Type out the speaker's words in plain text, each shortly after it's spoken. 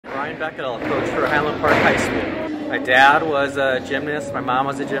Bekkedal, coach for Highland Park High School. My dad was a gymnast, my mom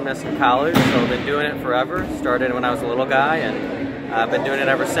was a gymnast in college, so I've been doing it forever. Started when I was a little guy and I've been doing it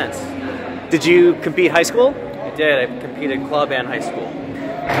ever since. Did you compete high school? I did. I competed club and high school.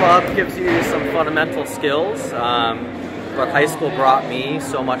 Club gives you some fundamental skills, but high school brought me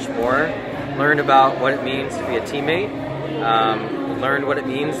so much more. Learned about what it means to be a teammate, learned what it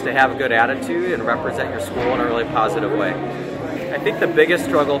means to have a good attitude and represent your school in a really positive way. I think the biggest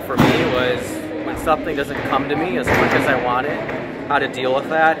struggle for me was when something doesn't come to me as quick as I want it, how to deal with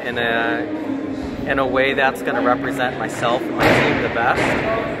that in a way that's going to represent myself and my team the best.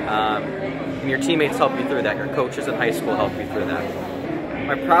 And your teammates help you through that, your coaches in high school help you through that.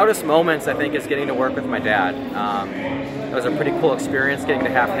 My proudest moments, I think, is getting to work with my dad. It was a pretty cool experience getting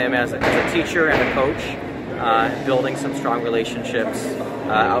to have him as a teacher and a coach, building some strong relationships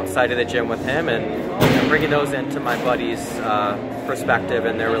outside of the gym with him and bringing those into my buddies' perspective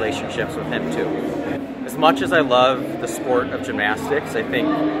and their relationships with him too. As much as I love the sport of gymnastics, I think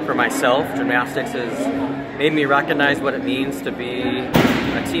for myself, gymnastics has made me recognize what it means to be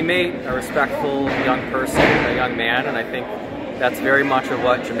a teammate, a respectful young person, a young man, and I think that's very much of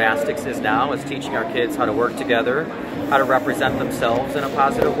what gymnastics is now, is teaching our kids how to work together, how to represent themselves in a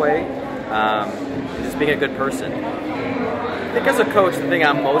positive way, just being a good person. I think as a coach, the thing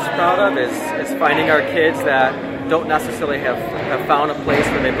I'm most proud of is finding our kids that don't necessarily have found a place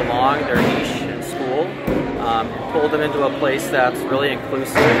where they belong, their niche in school, and pull them into a place that's really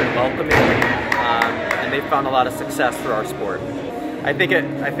inclusive and welcoming, and they've found a lot of success for our sport. I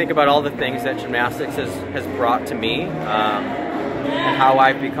think about all the things that gymnastics has brought to me, and how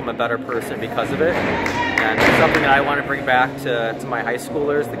I've become a better person because of it. And it's something that I want to bring back to my high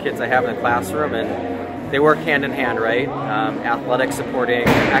schoolers, the kids I have in the classroom, and they work hand in hand, right? Athletics supporting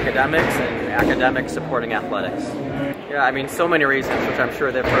academics and academics supporting athletics. Yeah, I mean, so many reasons, which I'm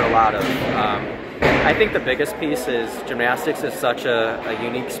sure they've heard a lot of. I think the biggest piece is gymnastics is such a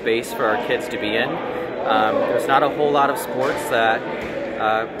unique space for our kids to be in. There's not a whole lot of sports that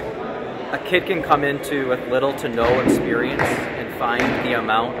a kid can come into with little to no experience and find the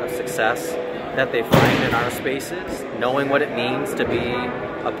amount of success that they find in our spaces, knowing what it means to be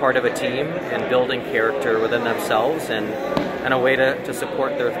a part of a team and building character within themselves and a way to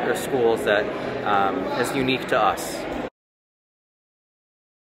support their schools that is unique to us.